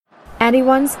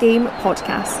Anyone's Game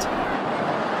podcast.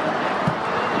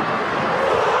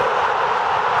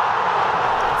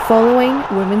 Following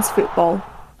women's football.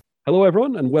 Hello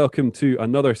everyone and welcome to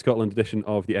another Scotland edition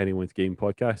of the Anyone's Game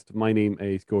podcast. My name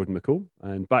is Gordon McComb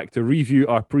and back to review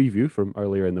our preview from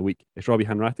earlier in the week. It's Robbie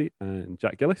Hanratty and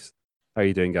Jack Gillis. How are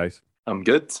you doing, guys? I'm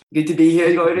good. Good to be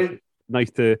here, Gordon.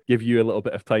 Nice to give you a little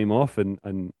bit of time off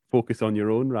and focus on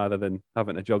your own rather than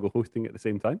having to juggle hosting at the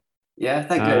same time. Yeah,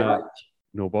 thank you very much.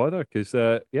 No bother, because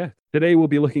today we'll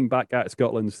be looking back at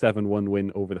Scotland's 7-1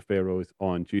 win over the Faroes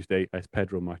on Tuesday as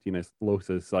Pedro Martinez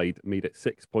Losa's side made it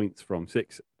 6 points from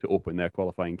 6 to open their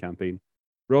qualifying campaign.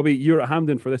 Robbie, you're at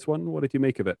Hampden for this one. What did you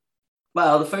make of it?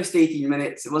 Well, the first 18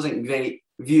 minutes, it wasn't great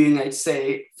viewing, I'd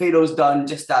say. Faroes done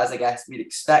just as I guess we'd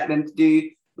expect them to do.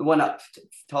 The one up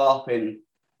top and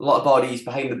a lot of bodies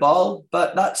behind the ball,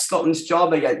 but that's Scotland's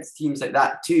job against teams like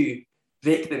that to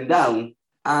break them down.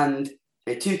 And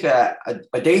it took a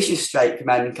audacious strike from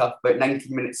Erin Cuthbert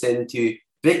 19 minutes in to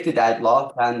break the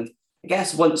deadlock. And I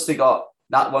guess once they got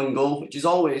that one goal, which is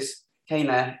always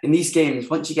kind of, in these games,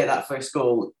 once you get that first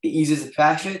goal, it eases the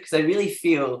pressure. Because I really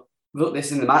feel, wrote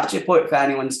this in the match report for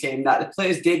Anyone's Game, that the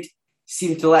players did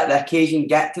seem to let the occasion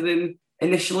get to them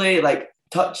initially, like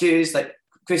touches, like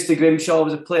Krista Grimshaw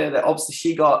was a player that obviously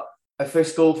she got her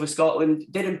first goal for Scotland,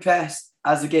 did impress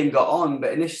as the game got on,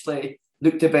 but initially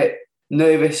looked a bit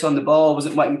nervous on the ball,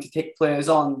 wasn't wanting to take players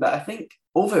on. But I think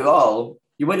overall,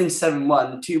 you're winning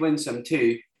 7-1, 2 wins from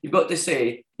 2. You've got to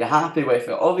say you're happy with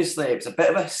it. Obviously, it was a bit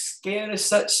of a scare as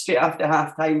such straight after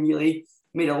half-time, really.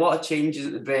 Made a lot of changes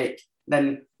at the break.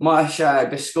 Then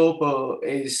Marsha Biscopo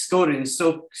is scoring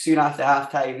so soon after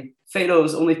half-time.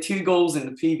 Faroes only 2 goals in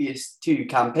the previous 2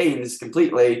 campaigns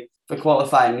completely for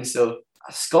qualifying. So,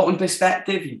 a Scotland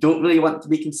perspective, you don't really want to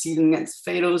be conceding against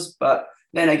Faroes, but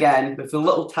then again, with a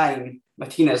little time,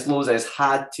 Martinez Losa has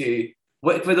had to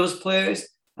work with those players.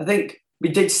 I think we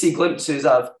did see glimpses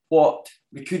of what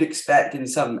we could expect in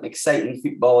some exciting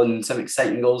football and some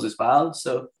exciting goals as well.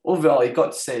 So overall, you've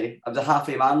got to say, I was a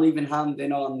happy man leaving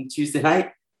Hampden on Tuesday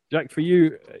night. Jack, for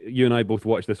you and I both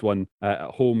watched this one at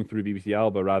home through BBC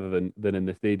Alba rather than in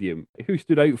the stadium. Who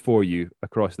stood out for you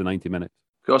across the 90 minutes?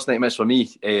 Across the 90 minutes for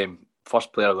me,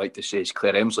 first player I'd like to say is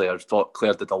Claire Emsley. I thought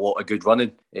Claire did a lot of good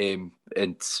running and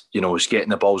was getting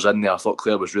the balls in there. I thought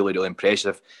Claire was really, really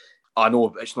impressive. I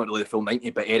know it's not really the full 90,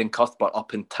 but Erin Cuthbert,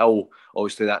 up until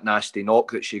obviously that nasty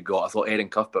knock that she got, I thought Erin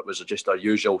Cuthbert was just her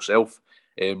usual self.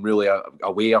 Really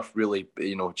aware, really,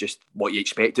 just what you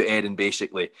expect of Erin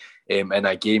basically in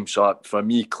that game. So for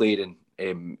me, Claire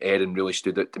and Erin really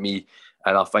stood out to me.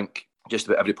 And I think just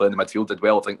about every player in the midfield did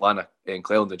well. I think Lana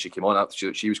Cleland, when she came on,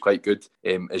 she was quite good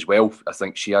as well. I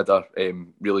think she had a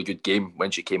really good game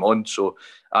when she came on. So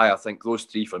I think those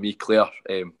 3 for me, Claire,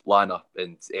 Lana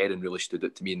and Erin, really stood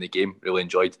out to me in the game. Really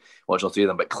enjoyed watching all 3 of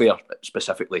them, but Claire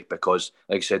specifically because,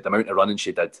 like I said, the amount of running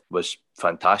she did was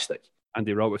fantastic.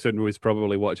 Andy Robertson was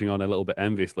probably watching on a little bit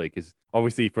enviously because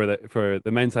obviously for the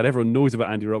men's side, everyone knows about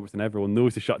Andy Robertson. Everyone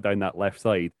knows to shut down that left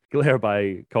side. Claire,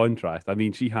 by contrast, I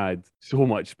mean, she had so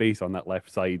much space on that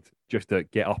left side just to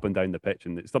get up and down the pitch,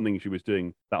 and it's something she was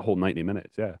doing that whole 90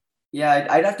 minutes. Yeah,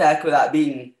 I'd have to echo that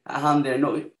being at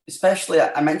Hampden. Especially,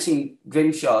 I mentioned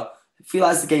Grimshaw. I feel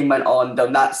as the game went on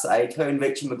down that side, her and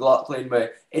Rachel McLaughlin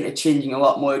were interchanging a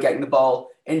lot more, getting the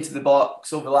ball into the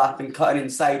box, overlapping, cutting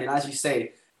inside, and as you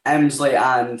say, Emsley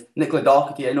and Nicola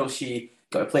Doherty, I know she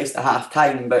got replaced at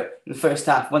half-time, but in the first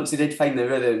half, once they did find the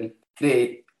rhythm,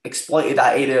 they exploited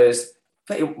that area as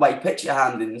pretty wide pitch at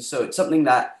Hampden. So it's something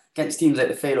that, against teams like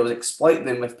the Faroes, exploit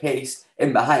them with pace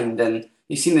in behind. And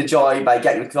you've seen the joy by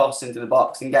getting across into the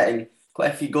box and getting quite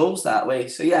a few goals that way.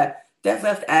 So yeah, definitely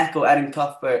have to echo Erin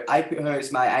Cuthbert. I put her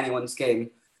as my Anyone's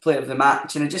Game player of the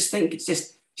match. And I just think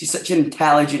she's such an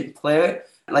intelligent player.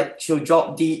 Like, she'll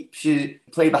drop deep, she'll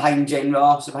play behind Jane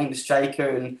Ross or behind the striker,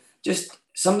 and just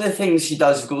some of the things she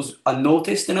does goes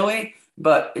unnoticed in a way,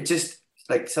 but it just,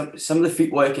 like, some of the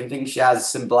footwork and things she has is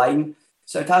sublime.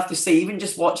 So I'd have to say, even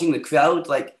just watching the crowd,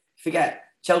 like, forget,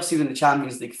 Chelsea were in the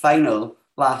Champions League final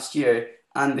last year,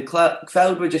 and the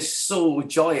crowd were just so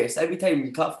joyous. Every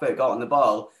time Cuthbert got on the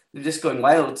ball, they're just going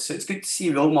wild. So it's good to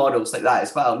see role models like that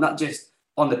as well, not just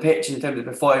on the pitch in terms of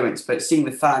performance, but seeing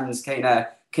the fans kind of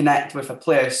connect with a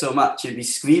player so much, you'd be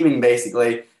screaming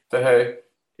basically for her.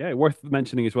 Yeah, worth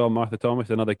mentioning as well, Martha Thomas,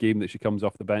 another game that she comes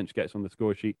off the bench, gets on the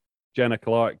score sheet. Jenna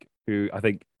Clark, who I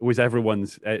think was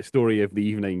everyone's story of the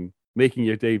evening, making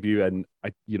your debut and,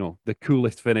 the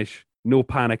coolest finish, no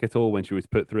panic at all when she was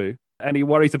put through. Any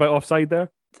worries about offside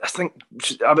there? I think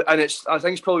it's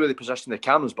probably really positioning the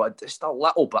cameras, but just a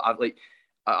little bit.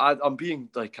 I'm being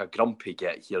like a grumpy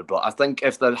git here, but I think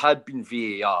if there had been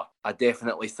VAR, I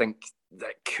definitely think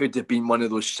that could have been one of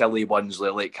those silly ones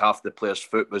where like half the player's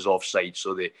foot was offside,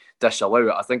 so they disallow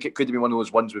it. I think it could have been one of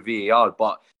those ones with VAR,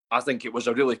 but I think it was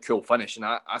a really cool finish, and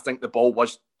I think the ball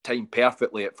was timed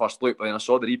perfectly at first look. When I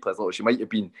saw the replay, I thought she might have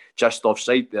been just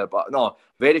offside there, but no,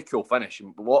 very cool finish.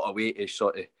 And what a way to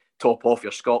sort of top off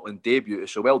your Scotland debut.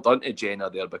 So well done to Jenna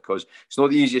there, because it's not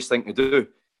the easiest thing to do.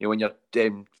 You know, when you're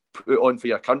put on for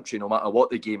your country, no matter what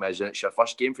the game is, and it's your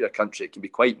first game for your country, it can be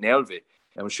quite nervy.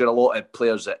 And I'm sure a lot of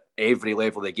players at every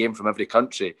level of the game from every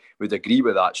country would agree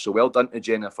with that. So well done to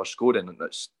Jenna for scoring, and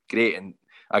that's great. And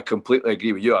I completely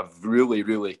agree with you. A really,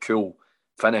 really cool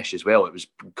finish as well. It was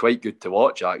quite good to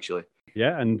watch, actually.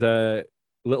 Yeah, and a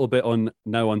little bit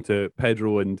onto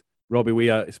Pedro and Robbie.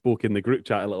 We spoke in the group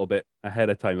chat a little bit ahead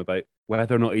of time about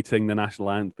whether or not he'd sing the national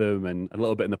anthem, and a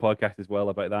little bit in the podcast as well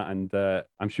about that. And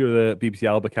I'm sure the BBC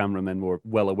Alba cameramen were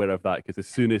well aware of that, because as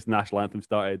soon as national anthem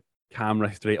started,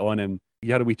 camera straight on him.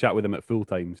 You had a wee chat with him at full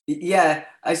times. Yeah,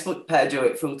 I spoke to Pedro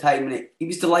at full time, and he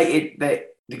was delighted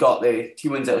that they got the 2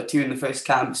 wins out of 2 in the first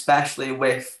camp, especially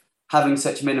with having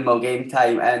such minimal game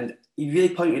time. And he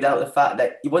really pointed out the fact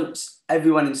that he wants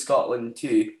everyone in Scotland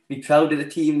to be proud of the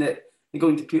team that they're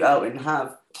going to put out, and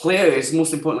have players,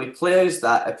 most importantly, players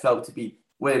that are proud to be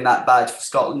wearing that badge for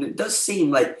Scotland. It does seem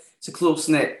like it's a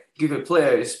close-knit group of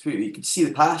players who you can see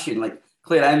the passion, like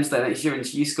Claire Emslie next year when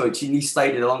she scored, she knee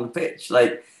slided along the pitch.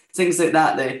 Like, things like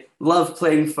that. They love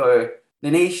playing for the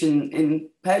nation. In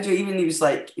Pedro, even he was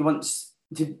like, he wants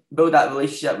to build that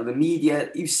relationship with the media.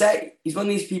 He's one of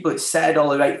these people that said all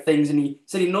the right things, and he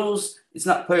said he knows it's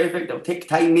not perfect. It'll take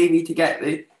time maybe to get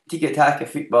the tiki-taka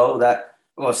football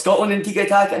Scotland and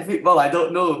tiki-taka football, I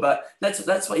don't know, but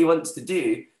that's what he wants to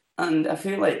do. And I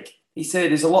feel like he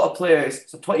said there's a lot of players,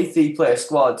 it's a 23-player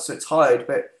squad, so it's hard.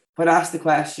 But when I asked the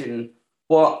question,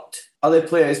 what other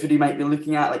players would he might be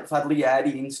looking at, like Fadley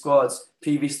Eddie in squads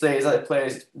previously, as other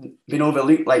players been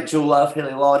overlooked, like Joe Love,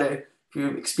 Haley Lauder, who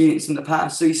have experienced in the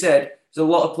past. So he said there's a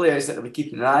lot of players that they'll be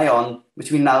keeping an eye on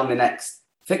between now and the next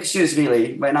fixtures,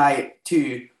 really, with an eye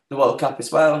to the World Cup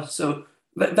as well. So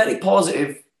very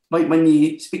positive. Like when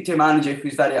you speak to a manager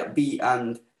who's very upbeat,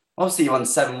 and obviously he won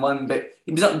 7-1, but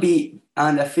he was upbeat,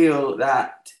 and I feel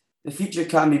that the future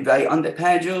can be bright under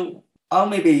Pedro. I'll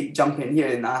maybe jump in here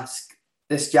and ask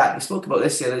this, Jack. We spoke about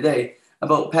this the other day,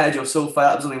 about Pedro so far.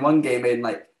 That was only one game in.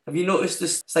 Like, have you noticed the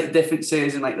slight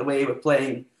differences in like the way we're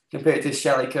playing compared to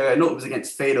Shelley Kerr? I know it was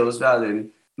against Faroes rather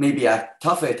than maybe a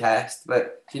tougher test,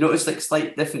 but do you notice like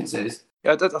slight differences?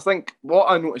 Yeah, I did. I think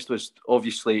what I noticed was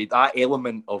obviously that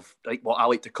element of like what I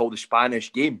like to call the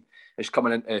Spanish game is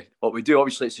coming into what we do.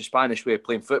 Obviously, it's the Spanish way of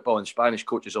playing football, and Spanish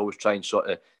coaches always try and sort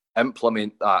of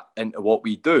implement that into what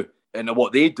we do and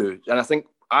what they do. And I think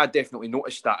I definitely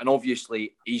noticed that. And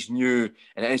obviously, he's new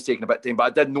and it is taking a bit of time, but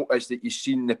I did notice that you've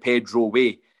seen the Pedro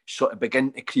way sort of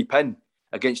begin to creep in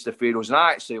against the Faroes, and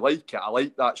I actually like it. I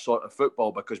like that sort of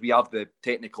football because we have the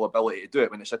technical ability to do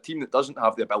it. When it's a team that doesn't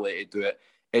have the ability to do it,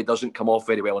 it doesn't come off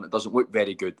very well and it doesn't look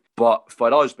very good. But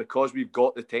for us, because we've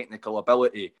got the technical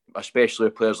ability, especially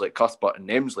with players like Cuthbert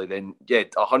and Emslie, then yeah,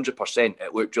 100%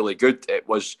 it looked really good. It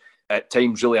was at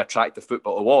times really attractive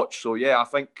football to watch. So yeah, I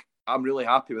think I'm really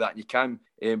happy with that. And you can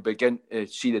begin to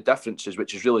see the differences,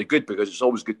 which is really good, because it's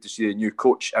always good to see the new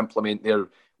coach implement their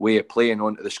way of playing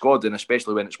onto the squad, and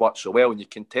especially when it's worked so well. And you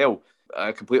can tell,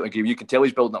 I completely agree, you can tell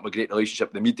he's building up a great relationship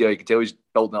with the media. You can tell he's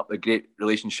building up a great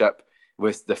relationship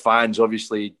with the fans.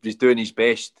 Obviously, he's doing his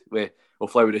best with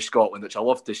Flower of Scotland, which I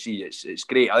love to see. It's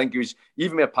great. I think he was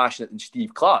even more passionate than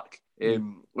Steve Clarke,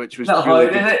 which was not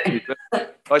really hard, good. is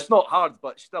it? Well, it's not hard,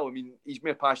 but still, I mean, he's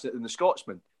more passionate than the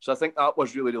Scotsman. So I think that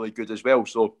was really, really good as well.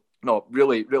 So, no,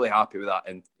 really, really happy with that.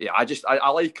 And yeah, I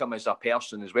like him as a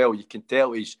person as well. You can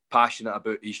tell he's passionate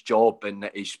about his job and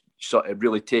that he's sort of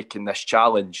really taking this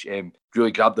challenge,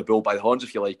 really grabbed the bull by the horns,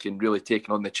 if you like, and really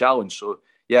taking on the challenge. So,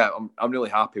 yeah, I'm really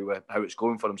happy with how it's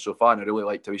going for him so far, and I really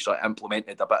liked how he sort of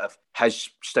implemented a bit of his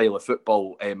style of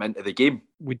football into the game.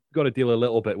 We've got to deal a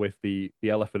little bit with the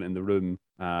elephant in the room.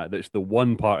 That's the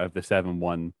one part of the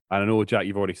 7-1. And I know, Jack,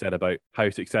 you've already said about how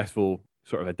successful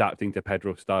sort of adapting to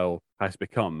Pedro's style has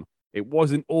become. It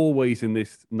wasn't always in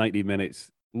this 90 minutes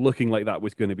looking like that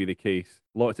was going to be the case.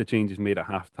 Lots of changes made at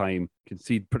half-time,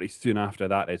 concede pretty soon after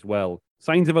that as well.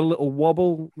 Signs of a little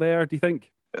wobble there, do you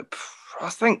think? I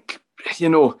think,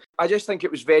 I just think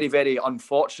it was very, very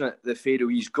unfortunate, the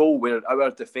Faroese goal, where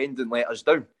our defending let us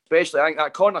down. Especially, I think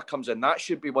that corner comes in, that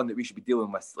should be one that we should be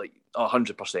dealing with, like,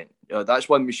 100%. That's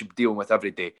one we should be dealing with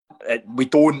every day. We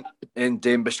don't, and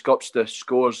Biskupsta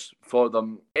scores for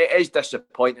them. It is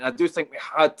disappointing. I do think we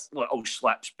had little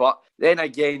slips, but then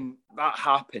again, that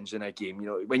happens in a game. You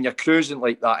know, when you're cruising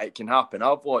like that, it can happen.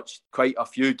 I've watched quite a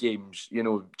few games. You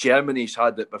know, Germany's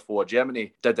had it before.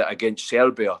 Germany did it against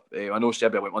Serbia. I know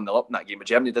Serbia went 1-0 up in that game, but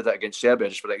Germany did it against Serbia,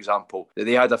 just for example.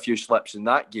 They had a few slips in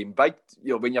that game. Big,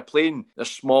 you know, when you're playing a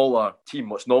smaller team,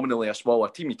 what's nominally a smaller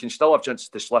team, you can still have chances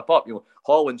to slip up. You know,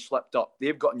 Holland slipped up.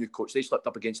 They've got a new coach. They slipped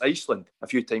up against Iceland a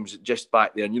few times just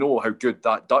back there, and you know how good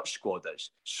that Dutch squad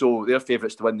is. So they're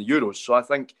favourites to win the Euros. So I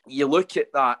think you look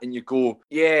at that and you go,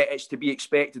 yeah, it's to be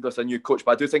expected with a new coach,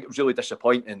 but I do think it was really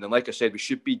disappointing. And like I said, we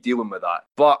should be dealing with that.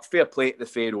 But fair play to the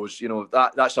Faroes, you know,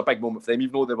 that's a big moment for them,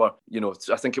 even though they were, you know,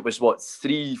 I think it was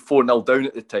 3-4-0 down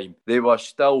at the time. They were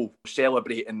still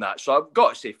celebrating that. So I've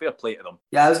got to say, fair play to them.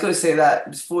 Yeah, I was going to say that. It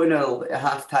was 4-0 at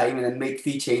half time and then made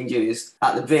 3 changes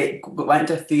at the break, but went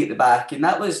to 3 at the back. And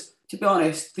that was, to be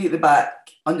honest, 3 at the back,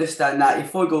 understand that. Your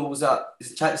 4 goals up,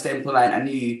 is a chance to implement a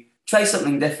new, try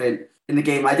something different in the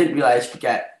game. I didn't realise you could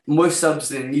get more subs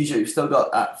than usual. We've still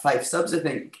got 5 subs, I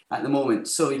think, at the moment.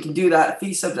 So you can do that,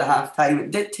 3 subs at half time.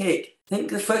 It did take, I think,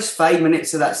 the first 5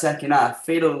 minutes of that second half,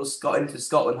 Faroes got into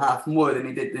Scotland half more than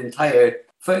he did the entire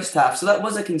first half. So that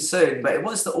was a concern, but it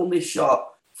was the only shot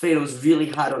Faroes really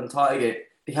had on target.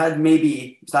 They had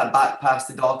maybe that back pass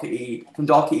to Doherty, from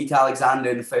Doherty to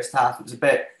Alexander in the first half. It was a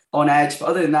bit on edge, but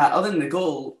other than that, other than the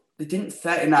goal, they didn't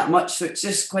threaten that much. So it's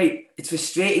just it's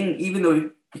frustrating, even though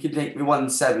you could think we won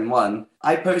 7-1.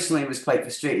 I personally was quite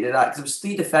frustrated at that because it was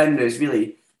 3 defenders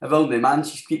really around them, and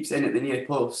she keeps in at the near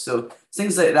post. So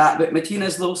things like that. But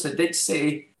Martinez Losa did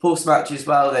say post-match as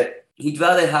well that he'd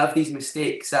rather have these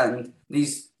mistakes and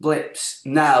these blips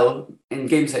now in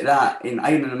games like that in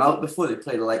ironing them out before they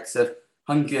play the likes of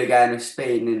Hungary again or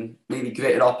Spain and maybe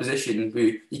greater opposition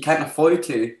who you can't afford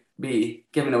to be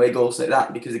giving away goals like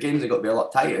that because the games have got to be a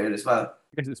lot tighter as well.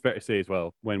 I guess it's fair to say as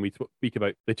well, when we speak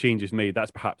about the changes made,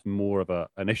 that's perhaps more of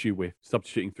an issue with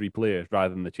substituting 3 players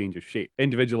rather than the change of shape.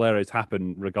 Individual errors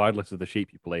happen regardless of the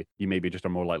shape you play. You maybe just are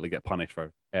more likely to get punished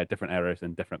for different errors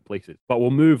in different places. But we'll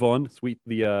move on, sweep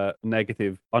the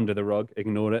negative under the rug,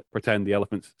 ignore it, pretend the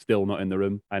elephant's still not in the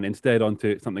room, and instead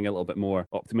onto something a little bit more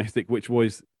optimistic, which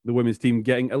was the women's team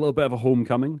getting a little bit of a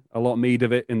homecoming, a lot made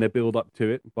of it in the build-up to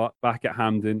it, but back at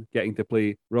Hampden, getting to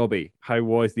play. Robbie, how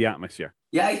was the atmosphere?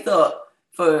 Yeah, I thought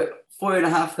for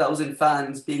 4,500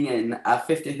 fans being in a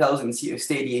 50,000 seater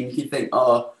stadium, you could think,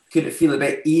 oh, could it feel a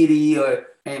bit eerie, or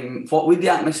what would the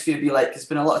atmosphere be like? There's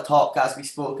been a lot of talk, as we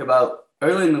spoke about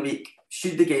earlier in the week,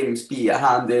 should the games be at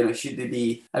Hampden or should they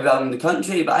be around the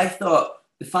country? But I thought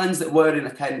the fans that were in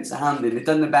attendance at Hampden, they'd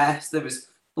done the best. There was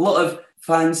a lot of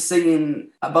fans singing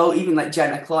about even like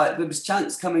Jenna Clark. There was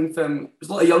chants coming from, there's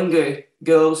a lot of younger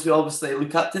girls who obviously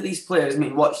look up to these players. I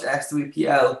mean, watch the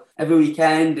SWPL every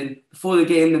weekend, and before the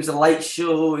game there was a light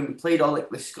show and played all like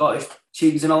the Scottish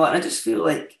tunes and all that. And I just feel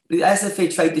like the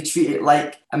SFA tried to treat it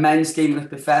like a men's game with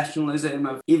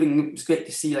professionalism. Even it was great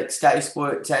to see like Sky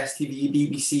Sports, STV,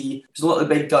 BBC. There's a lot of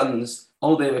big guns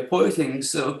all day reporting.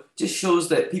 So just shows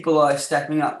that people are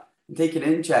stepping up and taking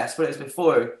interest. Whereas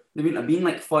before, there wouldn't have been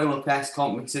like formal press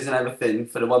conferences and everything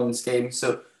for the women's game.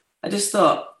 So I just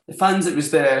thought the fans that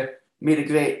was there made a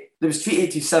great. There was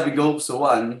treated to 7 goals to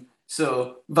 1.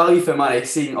 So value for money,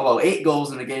 seeing 8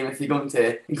 goals in the game if you're going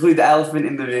to include the elephant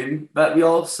in the room. But we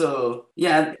also,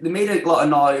 they made a lot of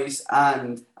noise,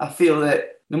 and I feel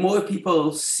that the more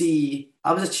people see,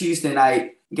 I was a Tuesday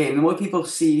night game, the more people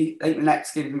see, I think the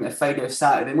next game will be a Friday or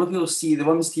Saturday, the more people see the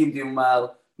women's team doing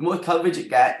well, the more coverage it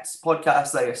gets,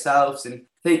 podcasts like yourselves, and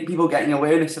I think people getting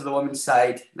awareness of the women's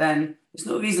side, then there's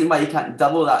no reason why you can't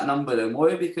double that number or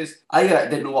more, because I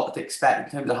didn't know what to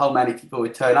expect in terms of how many people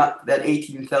would turn up. They had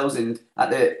 18,000 at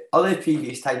the other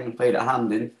previous time we played at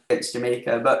Hampden against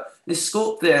Jamaica, but the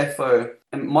scope there for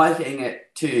marketing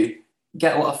it to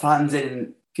get a lot of fans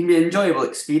in can be an enjoyable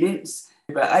experience.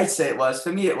 But I'd say it was.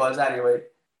 For me, it was anyway.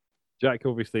 Jack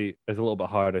obviously is a little bit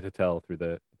harder to tell through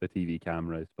the TV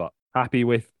cameras, but happy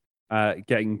with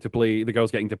getting to play, the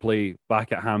girls getting to play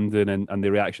back at Hampden and the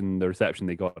reaction, the reception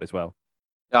they got as well.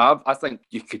 Yeah, I think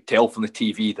you could tell from the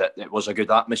TV that it was a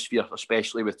good atmosphere,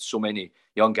 especially with so many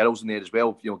young girls in there as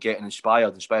well, getting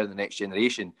inspiring the next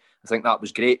generation. I think that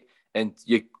was great. And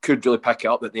you could really pick it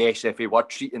up that the SFA were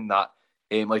treating that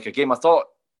like a game. I thought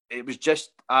it was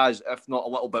just as, if not a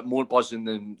little bit more buzzing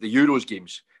than the Euros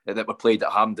games that were played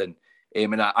at Hampden.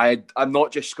 And I'm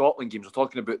not just Scotland games, I'm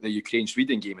talking about the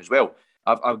Ukraine-Sweden game as well.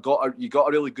 You got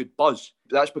a really good buzz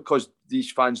that's because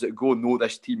these fans that go know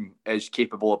this team is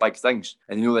capable of big things,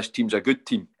 and they know this team's a good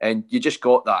team, and you just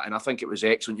got that. And I think it was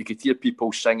excellent. You could hear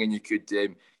people singing, you could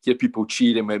hear people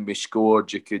cheering when we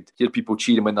scored, you could hear people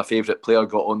cheering when their favourite player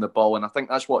got on the ball, and I think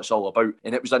that's what it's all about.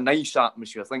 And it was a nice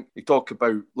atmosphere. I think you talk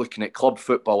about looking at club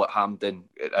football at Hampden,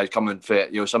 coming for,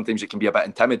 sometimes it can be a bit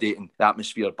intimidating, the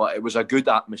atmosphere, but it was a good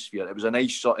atmosphere. It was a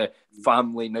nice sort of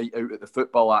family night out at the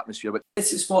football atmosphere. But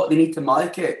this is what they need to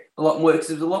market a lot more, because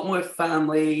there's a lot more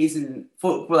families and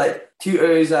folk with like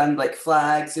tutors and like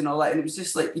flags and all that, and it was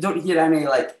just like, you don't hear any,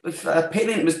 like, if a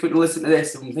parent was going to listen to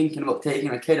this and thinking about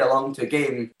taking a kid along to a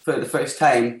game for the first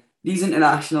time, these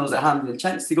internationals at Hampden, a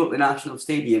chance to go to the National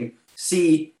Stadium,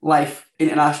 see live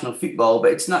international football,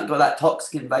 but it's not got that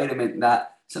toxic environment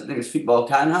that sometimes football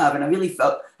can have. And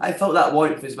I felt that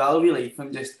warmth as well, really,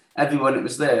 from just everyone that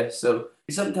was there. So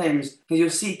sometimes, because you'll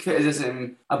see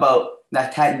criticism about the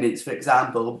attendance, for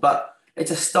example, but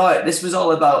it's a start. This was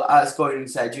all about, as Gordon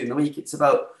said during the week, it's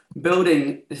about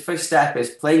building. The first step is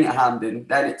playing at Hampden,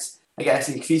 then it's, I guess,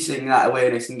 increasing that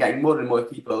awareness and getting more and more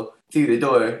people through the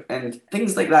door. And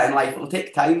things like that in life will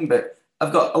take time, but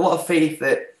I've got a lot of faith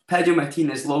that Pedro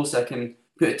Martinez Losa can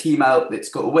put a team out that's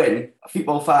got to win.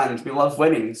 Football fans, we love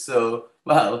winning, so,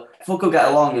 well, folk will get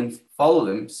along and follow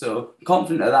them. So I'm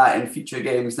confident of that in future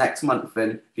games next month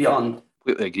and beyond.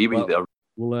 Completely agree with you there.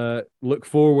 We'll look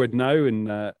forward now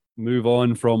and move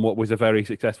on from what was a very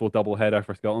successful double-header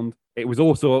for Scotland. It was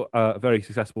also a very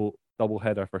successful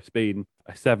double-header for Spain,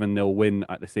 a 7-0 win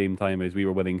at the same time as we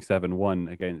were winning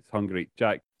 7-1 against Hungary.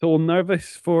 Jack, so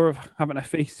nervous for having to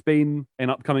face Spain in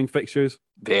upcoming fixtures?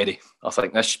 Very. I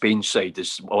think this Spain side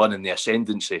is one in the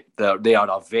ascendancy. They are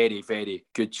a very, very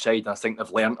good side. I think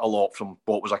they've learnt a lot from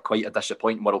what was quite a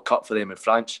disappointing World Cup for them in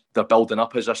France. They're building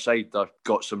up as a side. They've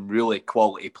got some really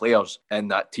quality players in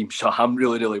that team. So I'm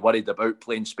really, really worried about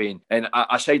playing Spain. And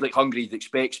a side like Hungary, you'd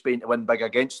expect Spain to win big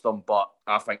against them, but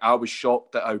I think I was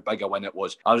shocked at how big a win it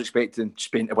was. I was expecting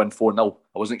Spain to win 4-0.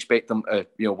 I wasn't expecting them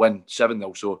to win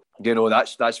 7-0. So,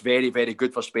 that's very, very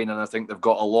good for Spain, and I think they've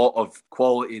got a lot of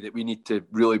quality that we need to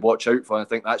really watch out for. And I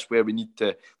think that's where we need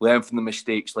to learn from the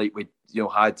mistakes like we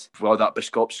had for that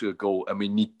Biskupska goal, and we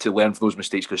need to learn from those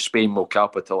mistakes because Spain will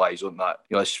capitalise on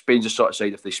that. Spain's the sort of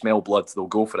side, if they smell blood, they'll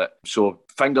go for it. So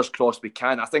fingers crossed we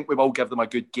can. I think we will give them a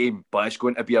good game, but it's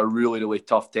going to be a really, really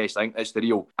tough test. I think it's the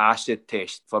real acid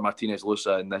test for Martinez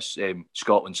Losa in this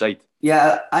Scotland side.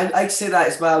 Yeah, I'd say that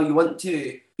as well. You want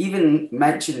to even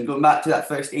mention, going back to that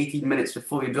first 18 minutes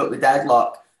before we broke the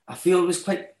deadlock, I feel it was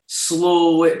quite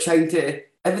slow at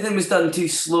everything was done too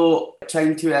slow,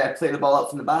 trying to play the ball up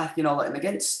from the back, and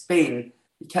against Spain,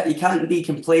 you can't be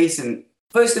complacent.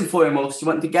 First and foremost, you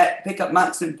want to pick up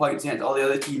maximum points against all the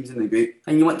other teams in the group,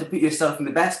 and you want to put yourself in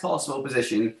the best possible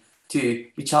position to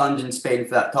be challenging Spain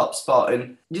for that top spot.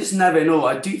 And you just never know.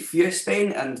 I do fear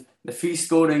Spain, and the free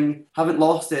scoring, haven't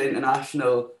lost an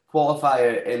international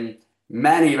qualifier in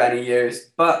many, many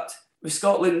years, but with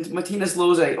Scotland, Martinez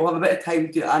Losa will have a bit of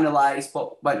time to analyse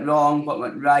what went wrong, what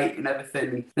went right, and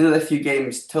everything. Another few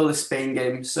games till the Spain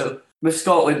game. So with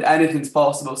Scotland, anything's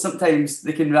possible. Sometimes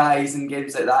they can rise in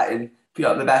games like that and put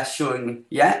up the best showing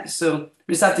yet. So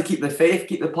we just have to keep the faith,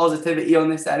 keep the positivity on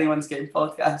this Anyone's Game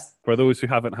podcast. For those who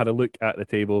haven't had a look at the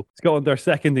table, Scotland are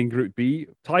second in Group B,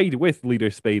 tied with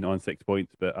leader Spain on 6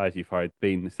 points, but as you've heard,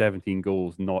 Spain 17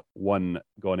 goals, not one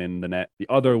gone in the net. The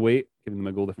other way, giving them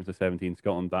a goal difference of 17,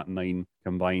 Scotland that 9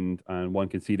 combined and 1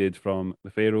 conceded from the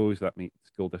Faroes. That makes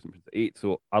goal difference of 8.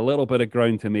 So a little bit of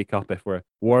ground to make up if we're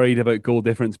worried about goal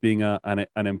difference being an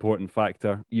important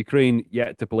factor. Ukraine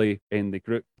yet to play in the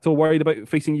group. So worried about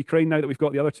facing Ukraine now that we've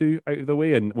got the other two out of the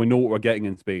way and we know what we're getting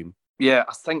in Spain. Yeah,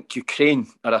 I think Ukraine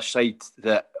are a side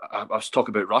that, I was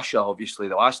talking about Russia, obviously,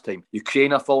 the last time.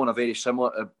 Ukraine are following a very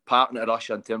similar pattern to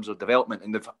Russia in terms of development,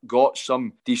 and they've got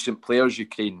some decent players,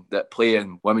 Ukraine, that play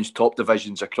in women's top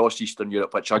divisions across Eastern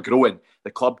Europe, which are growing.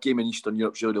 The club game in Eastern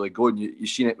Europe is really, really good. You've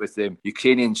seen it with the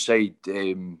Ukrainian side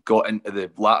got into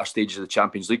the latter stages of the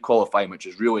Champions League qualifying, which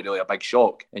is really, really a big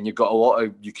shock. And you've got a lot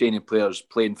of Ukrainian players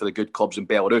playing for the good clubs in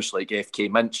Belarus, like FK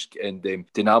Minsk and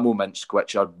Dynamo Minsk,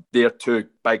 which are their two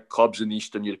big clubs in the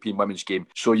Eastern European women's game.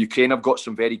 So Ukraine have got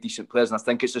some very decent players, and I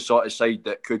think it's the sort of side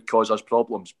that could cause us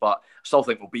problems. But I still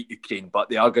think we'll beat Ukraine, but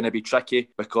they are going to be tricky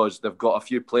because they've got a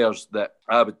few players that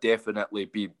I would definitely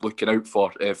be looking out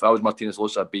for. If I was Martinez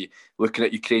Losa, I'd be looking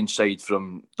at Ukraine's side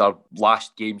from their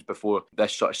last games before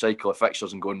this sort of cycle of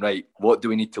fixtures and going, right, what do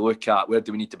we need to look at? Where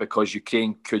do we need to? Because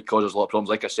Ukraine could cause us a lot of problems.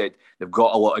 Like I said, they've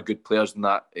got a lot of good players in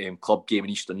that club game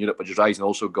in Eastern Europe, which is rising.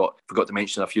 Also forgot to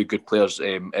mention a few good players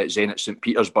at Zenit St.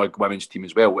 Petersburg women's team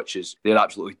as well, which is, they're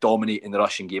absolutely dominating the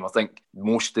Russian mixing game. I think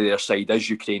most of their side is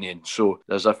Ukrainian, so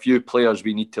there's a few players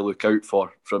we need to look out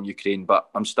for from Ukraine, but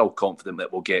I'm still confident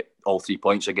that we'll get all 3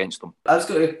 points against them. I was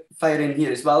going to fire in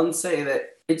here as well and say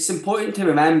that it's important to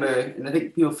remember, and I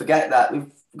think people forget that,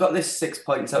 we've got this 6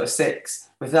 points out of 6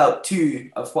 without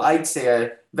 2 of what I'd say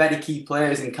are very key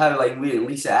players in Caroline Weir and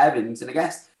Lisa Evans, and I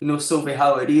guess Sophie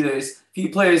Howard either. There's a few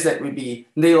players that would be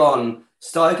nail-on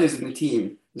starters in the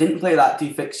team. Didn't play that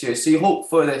 2 fixtures, so you hope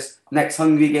for this next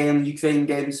Hungary game, Ukraine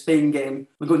game, Spain game,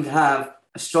 we're going to have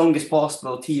a strongest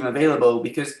possible team available,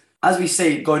 because as we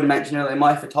say, Gordon mentioned earlier,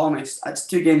 Martha Thomas, that's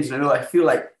 2 games in a row. I feel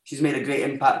like she's made a great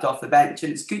impact off the bench,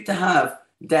 and it's good to have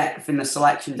depth in the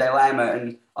selection dilemma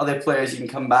and other players you can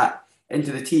come back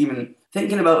into the team. And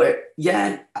thinking about it,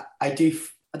 yeah, I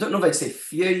don't know if I'd say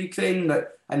fear Ukraine,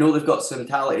 but I know they've got some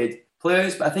talented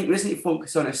players, but I think we just need to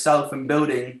focus on ourselves and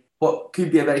building what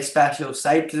could be a very special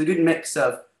side, because a good mix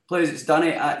of players that's done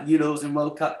it at Euros and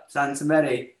World Cups and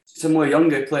some more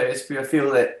younger players who I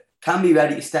feel that can be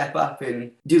ready to step up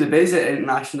and do the biz at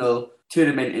international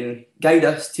tournament and guide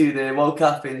us to the World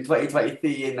Cup in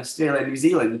 2023 in Australia and New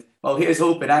Zealand. Well, here's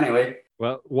hoping anyway.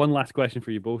 Well, one last question for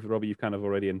you both. Robbie, you've kind of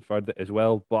already inferred it as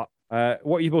well, but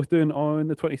what are you both doing on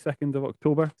the 22nd of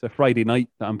October? It's a Friday night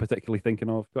that I'm particularly thinking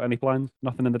of. Got any plans?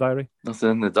 Nothing in the diary? Nothing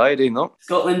in the diary, no.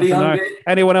 Scotland be hungry.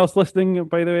 Anyone else listening,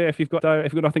 by the way, if you've got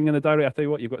nothing in the diary, I'll tell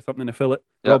you what, you've got something to fill it.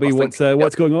 Yeah, Robbie, what's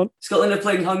going on? Scotland are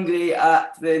playing Hungary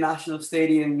at the National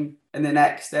Stadium in the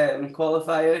next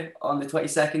qualifier on the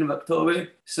 22nd of October.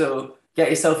 So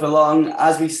get yourself along.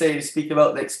 As we say, to speak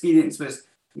about the experience was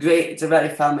great. It's a very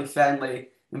family-friendly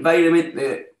environment.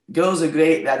 The girls are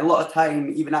great. They had a lot of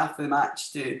time, even after the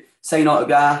match, to sign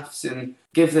autographs and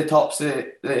give the tops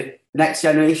the next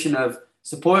generation of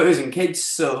supporters and kids.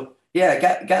 So, yeah,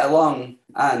 get along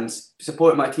and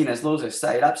support Martinez Lozer's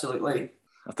side, absolutely.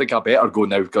 I think I better go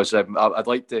now, because I'd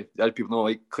like to let people know,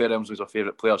 like, Claire Elms was my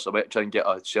favourite player, so I better try and get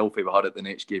a selfie with her at the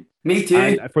next game. Me too.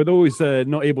 And for those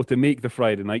not able to make the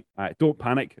Friday night, don't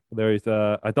panic. There is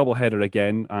a double header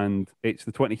again, and it's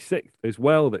the 26th as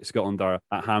well that Scotland are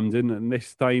at Hampden, and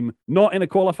this time not in a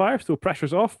qualifier, so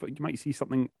pressure's off, but you might see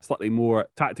something slightly more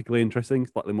tactically interesting,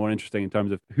 slightly more interesting in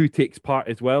terms of who takes part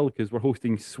as well, because we're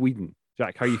hosting Sweden.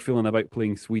 Jack, how are you feeling about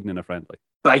playing Sweden in a friendly?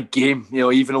 Big game,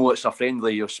 even though it's a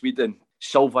friendly, Sweden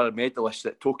silver medalist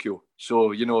at Tokyo.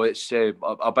 So, it's a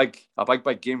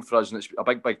big game for us, and it's a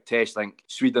big test. I think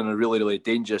Sweden are really, really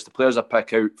dangerous. The players I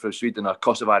pick out for Sweden are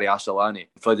Kosovari Asllani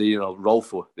for the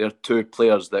Rolfo. They're 2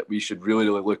 players that we should really,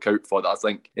 really look out for, that I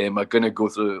think are going to go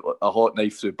through a hot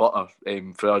knife through butter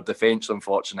for our defence,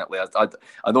 unfortunately.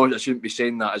 I know I shouldn't be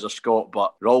saying that as a Scot,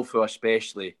 but Rolfo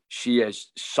especially, she is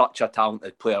such a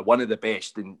talented player, one of the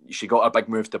best, and she got a big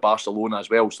move to Barcelona as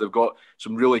well. So they've got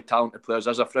some really talented players.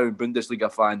 As a Frauen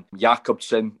Bundesliga fan,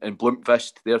 Jakobsen and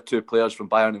Blomqvist, they're 2 players from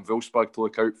Bayern and Wolfsburg to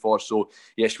look out for. So,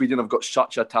 yeah, Sweden have got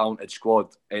such a talented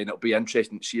squad, and it'll be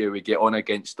interesting to see how we get on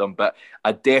against them. But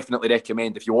I definitely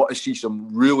recommend, if you want to see some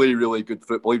really, really good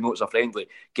football, even though it's a friendly,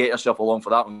 get yourself along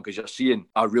for that one, because you're seeing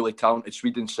a really talented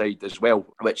Sweden side as well,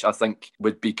 which I think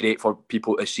would be great for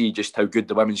people to see just how good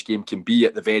the women's game can be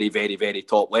at the very, very, very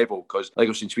top level. Because, like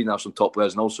I've seen, Sweden have some top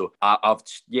players, and also I've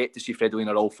yet to see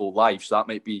Fridolina Rolfo live, so that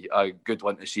might be a good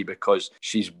one to see, because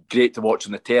she's great to watch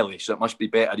on the telly, so it must be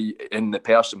better in the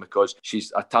person, because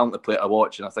she's a talented player to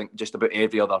watch, and I think just about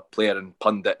every other player and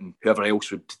pundit and whoever else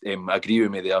would agree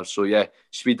with me there. So yeah,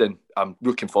 Sweden, I'm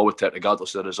looking forward to it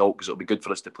regardless of the result, because it'll be good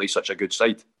for us to play such a good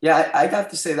side. Yeah, I'd have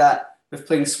to say that with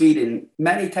playing Sweden,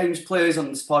 many times players on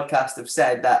this podcast have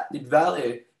said that they'd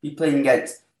rather be playing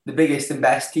against the biggest and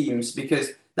best teams,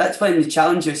 because that's when you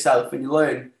challenge yourself and you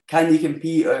learn, can you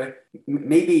compete, or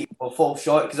maybe will fall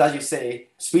short, because as you say,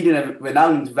 Sweden are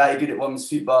renowned, very good at women's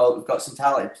football, we've got some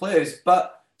talented players,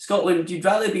 but Scotland,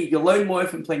 you'll learn more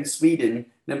from playing Sweden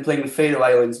than playing the Faroe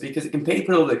Islands, because it can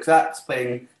paper over the cracks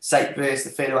playing Cyprus,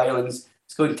 the Faroe Islands,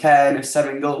 scoring 10 or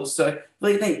 7 goals. So I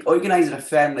really think organising a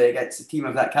friendly against a team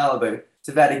of that calibre, it's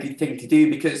a very good thing to do,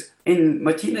 because in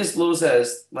Martinez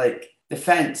Lozer's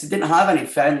defence, it didn't have any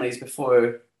friendlies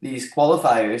before these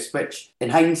qualifiers, which in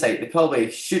hindsight they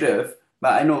probably should have,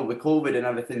 but I know with COVID and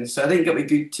everything, so I think it'll be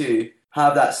good to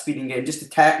have that speeding game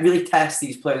just to really test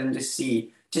these players and just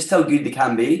see just how good they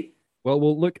can be. Well,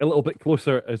 we'll look a little bit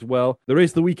closer as well. There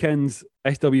is the weekend's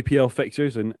SWPL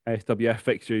fixtures and SWF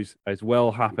fixtures as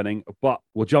well happening, but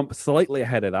we'll jump slightly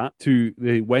ahead of that to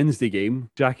the Wednesday game.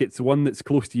 Jack, it's one that's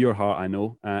close to your heart, I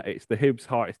know. It's the Hibs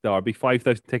Hearts derby.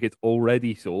 5,000 tickets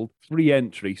already sold. Free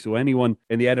entry, so anyone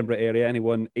in the Edinburgh area,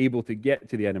 anyone able to get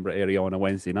to the Edinburgh area on a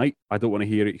Wednesday night, I don't want to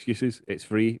hear excuses. It's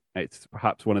free. It's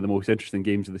perhaps one of the most interesting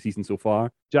games of the season so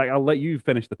far. Jack, I'll let you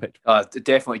finish the pitch.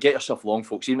 Definitely get yourself along,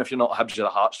 folks. Even if you're not a Hibs or a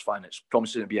Hearts fan, it's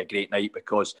promising to be a great night,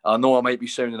 because I know I might be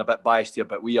sounding a bit biased here,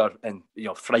 but we are in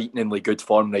frighteningly good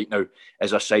form right now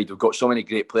as a side. We've got so many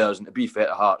great players, and to be fair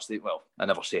to Hearts, I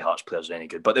never say Hearts players are any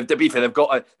good, but to be fair, they've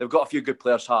got a few good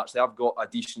players. Hearts, they have got a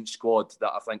decent squad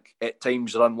that I think at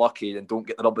times are unlucky and don't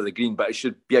get the rub of the green, but it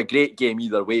should be a great game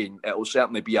either way, and it will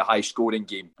certainly be a high scoring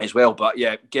game as well. But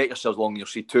yeah, get yourselves along. You'll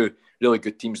see two really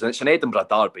good teams, and it's an Edinburgh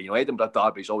derby. Edinburgh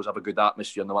derbies always have a good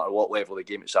atmosphere no matter what level of the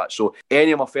game it's at. So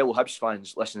any of my fellow Hibs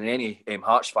fans listening, any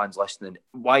Hearts fans listening,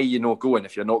 why are you not going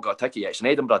if you're not got a ticket yet? It's an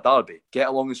Edinburgh derby. Get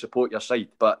along and support your side.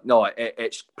 But no,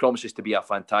 it promises to be a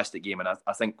fantastic game, and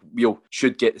I think we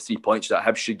should get the 3 points.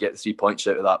 Hibs should get the 3 points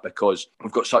out of that, because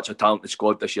we've got such a talented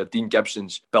squad this year. Dean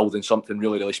Gibson's building something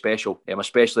really, really special,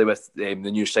 especially with the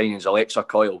new signings. Alexa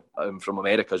Coyle from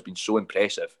America has been so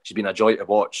impressive. She's been a joy to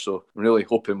watch. So I'm really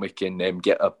hoping we can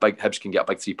Hibs can get a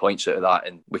big 3 points out of that,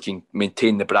 and we can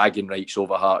maintain the bragging rights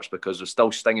over Hearts, because they're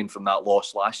still stinging from that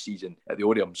loss last season at the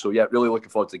Oriam. So yeah, really looking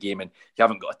forward to the game. And if you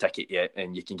haven't got a ticket yet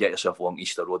and you can get yourself along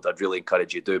Easter Road, I'd really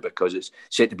encourage you to do, because it's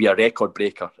set to be a record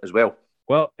breaker as well.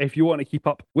 Well, if you want to keep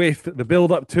up with the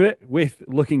build-up to it, with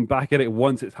looking back at it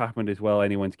once it's happened as well,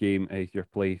 Anyone's Game is your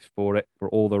place for it, for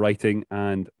all the writing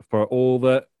and for all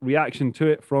the reaction to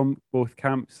it from both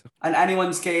camps. And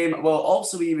Anyone's Game will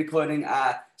also be recording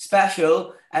a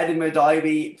special Edinburgh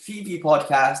Derby preview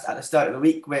podcast at the start of the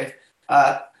week with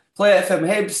a player from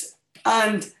Hibs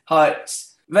and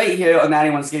Hearts right here on the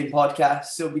Anyone's Game podcast.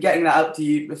 So we'll be getting that out to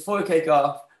you before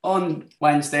kick-off on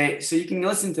Wednesday, so you can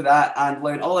listen to that and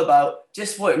learn all about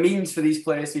just what it means for these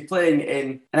players to be playing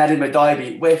in an Edinburgh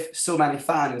derby with so many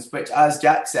fans, which, as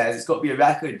Jack says, it's got to be a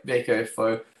record breaker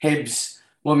for Hibs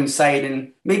women's side,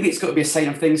 and maybe it's got to be a sign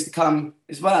of things to come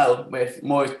as well, with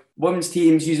more women's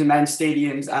teams using men's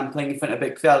stadiums and playing in front of a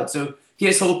big crowd. So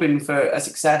here's hoping for a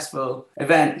successful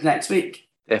event next week.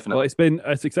 Definitely. Well, it's been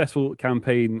a successful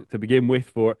campaign to begin with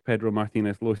for Pedro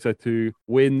Martinez Losa. 2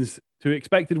 wins, 2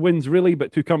 expected wins really,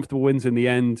 but 2 comfortable wins in the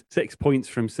end. 6 points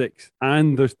from 6,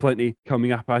 and there's plenty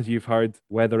coming up, as you've heard,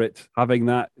 whether it's having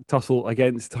that tussle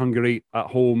against Hungary at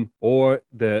home or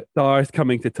the Stars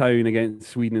coming to town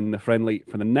against Sweden in the friendly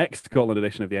for the next Scotland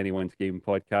edition of the Anyone's Game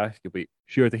podcast. You'll be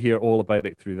sure to hear all about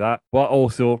it through that, but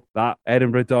also that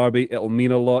Edinburgh derby. It'll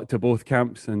mean a lot to both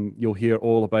camps, and you'll hear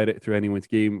all about it through Anyone's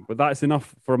Game. But that's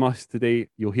enough from us today.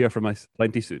 You'll hear from us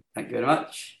plenty soon. Thank you very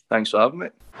much. Thanks for having me.